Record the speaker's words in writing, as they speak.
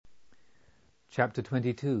Chapter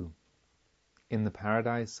 22. In the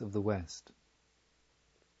Paradise of the West.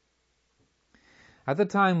 At the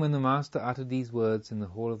time when the master uttered these words in the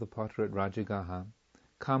hall of the potter at Rajagaha,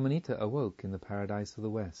 Karmanita awoke in the Paradise of the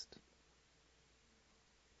West.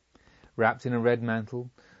 Wrapped in a red mantle,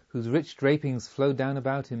 whose rich drapings flowed down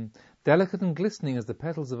about him, delicate and glistening as the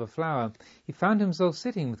petals of a flower, he found himself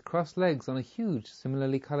sitting with crossed legs on a huge,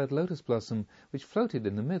 similarly coloured lotus blossom which floated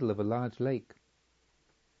in the middle of a large lake.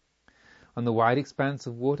 On the wide expanse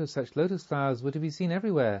of water such lotus flowers were to be seen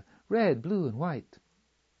everywhere, red, blue, and white.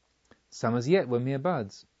 Some as yet were mere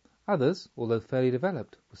buds, others, although fairly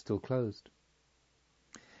developed, were still closed.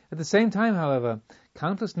 At the same time, however,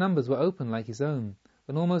 countless numbers were open like his own,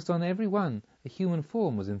 and almost on every one a human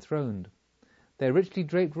form was enthroned. Their richly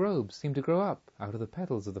draped robes seemed to grow up out of the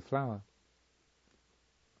petals of the flower.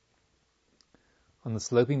 On the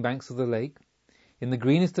sloping banks of the lake, in the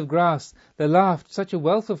greenest of grass, there laughed such a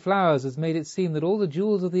wealth of flowers as made it seem that all the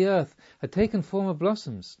jewels of the earth had taken form of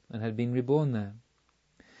blossoms and had been reborn there.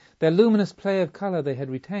 Their luminous play of colour they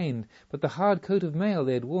had retained, but the hard coat of mail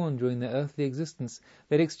they had worn during their earthly existence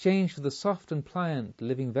they had exchanged for the soft and pliant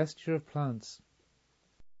living vesture of plants.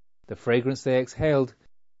 The fragrance they exhaled,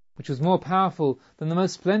 which was more powerful than the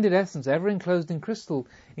most splendid essence ever enclosed in crystal,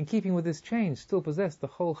 in keeping with this change still possessed the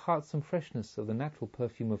whole heartsome freshness of the natural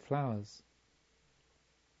perfume of flowers.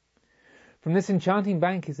 From this enchanting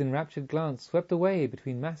bank his enraptured glance swept away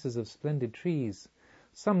between masses of splendid trees,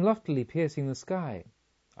 some loftily piercing the sky,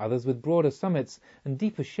 others with broader summits and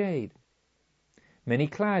deeper shade, many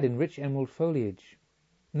clad in rich emerald foliage.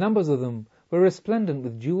 Numbers of them were resplendent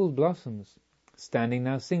with jewelled blossoms, standing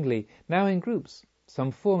now singly, now in groups, some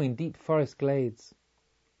forming deep forest glades.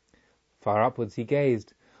 Far upwards he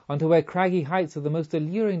gazed, onto where craggy heights of the most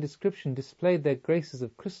alluring description displayed their graces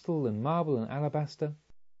of crystal and marble and alabaster,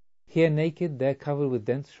 here naked, there covered with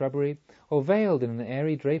dense shrubbery, or veiled in an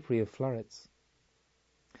airy drapery of florets.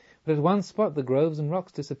 But at one spot the groves and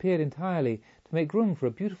rocks disappeared entirely to make room for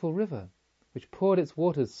a beautiful river, which poured its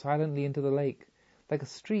waters silently into the lake, like a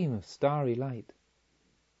stream of starry light.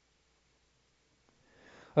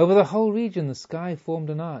 Over the whole region the sky formed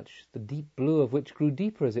an arch, the deep blue of which grew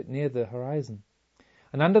deeper as it neared the horizon,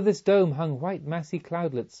 and under this dome hung white massy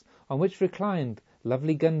cloudlets, on which reclined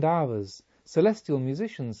lovely Gandharvas, celestial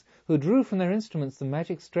musicians, who drew from their instruments the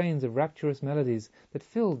magic strains of rapturous melodies that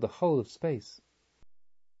filled the whole of space.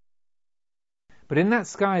 But in that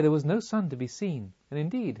sky there was no sun to be seen, and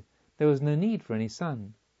indeed there was no need for any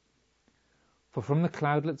sun. For from the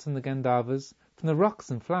cloudlets and the Gandharvas, from the rocks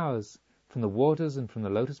and flowers, from the waters and from the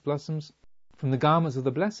lotus blossoms, from the garments of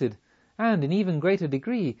the blessed, and in even greater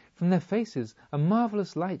degree from their faces, a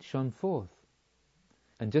marvellous light shone forth.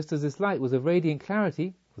 And just as this light was of radiant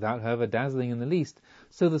clarity, without however dazzling in the least,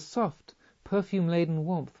 so the soft, perfume-laden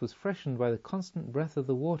warmth was freshened by the constant breath of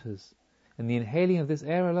the waters, and the inhaling of this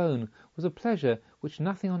air alone was a pleasure which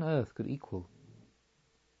nothing on earth could equal.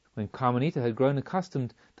 When Karmanita had grown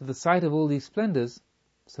accustomed to the sight of all these splendours,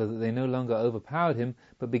 so that they no longer overpowered him,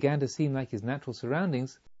 but began to seem like his natural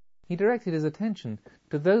surroundings, he directed his attention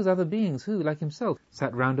to those other beings who, like himself,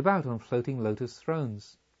 sat round about on floating lotus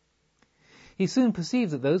thrones. He soon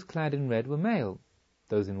perceived that those clad in red were male,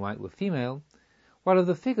 those in white were female, while of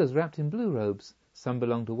the figures wrapped in blue robes, some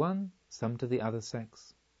belonged to one, some to the other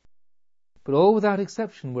sex. But all without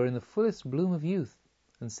exception were in the fullest bloom of youth,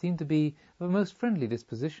 and seemed to be of a most friendly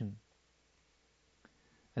disposition.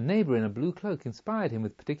 A neighbour in a blue cloak inspired him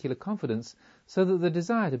with particular confidence, so that the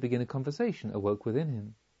desire to begin a conversation awoke within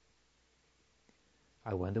him.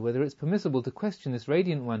 "I wonder whether it's permissible to question this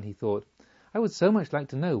radiant one," he thought. "I would so much like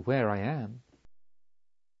to know where I am."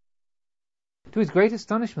 To his great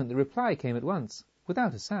astonishment the reply came at once,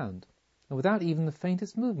 without a sound, and without even the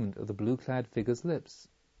faintest movement of the blue-clad figure's lips.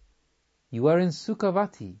 "You are in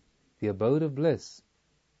Sukhavati, the abode of bliss."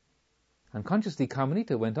 Unconsciously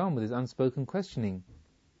Karmanita went on with his unspoken questioning.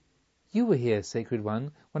 "You were here, sacred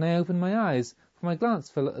one, when I opened my eyes, for my glance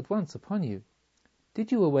fell at once upon you.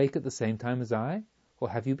 Did you awake at the same time as I, or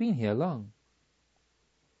have you been here long?"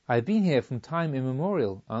 "I have been here from time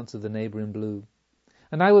immemorial," answered the neighbour in blue,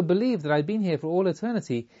 "and I would believe that I had been here for all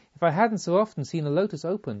eternity if I hadn't so often seen a lotus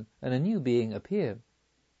open and a new being appear,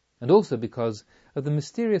 and also because of the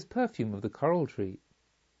mysterious perfume of the coral tree."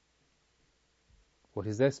 "What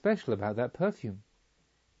is there special about that perfume?"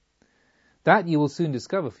 "That you will soon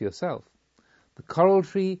discover for yourself. The coral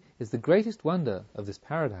tree is the greatest wonder of this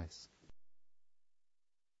paradise."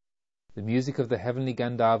 The music of the heavenly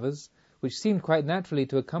Gandharvas, which seemed quite naturally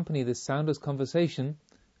to accompany this soundless conversation,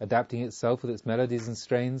 adapting itself with its melodies and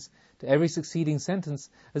strains to every succeeding sentence,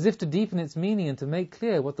 as if to deepen its meaning and to make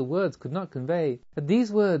clear what the words could not convey. But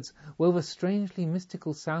these words wove a strangely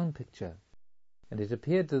mystical sound picture, and it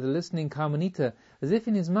appeared to the listening Carmelita as if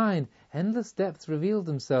in his mind endless depths revealed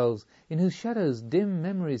themselves, in whose shadows dim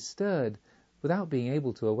memories stirred, without being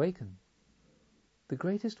able to awaken. "The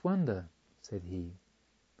greatest wonder," said he,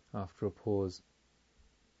 after a pause.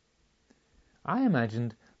 "I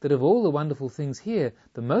imagined that of all the wonderful things here,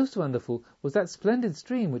 the most wonderful was that splendid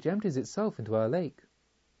stream which empties itself into our lake."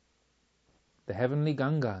 "The heavenly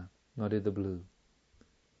Ganga," nodded the blue.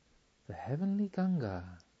 "The heavenly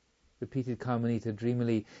Ganga," repeated Carmelita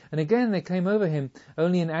dreamily, and again there came over him,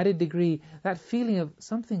 only in added degree, that feeling of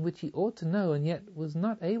something which he ought to know and yet was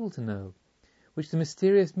not able to know, which the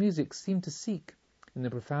mysterious music seemed to seek in the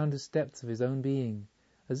profoundest depths of his own being,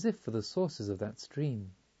 as if for the sources of that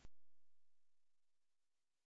stream.